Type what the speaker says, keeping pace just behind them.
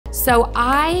So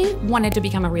I wanted to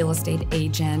become a real estate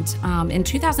agent. In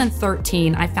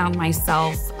 2013, I found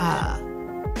myself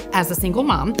as a single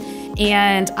mom,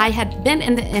 and I had been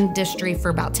in the industry for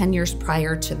about 10 years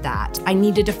prior to that. I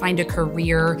needed to find a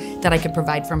career that I could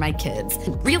provide for my kids.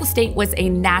 Real estate was a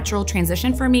natural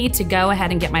transition for me to go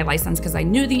ahead and get my license because I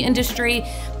knew the industry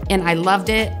and I loved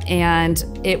it, and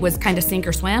it was kind of sink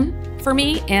or swim for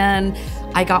me. And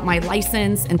I got my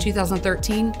license in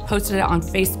 2013, posted it on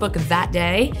Facebook that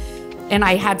day, and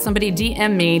I had somebody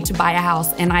DM me to buy a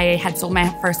house, and I had sold my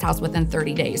first house within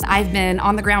 30 days. I've been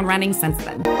on the ground running since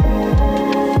then.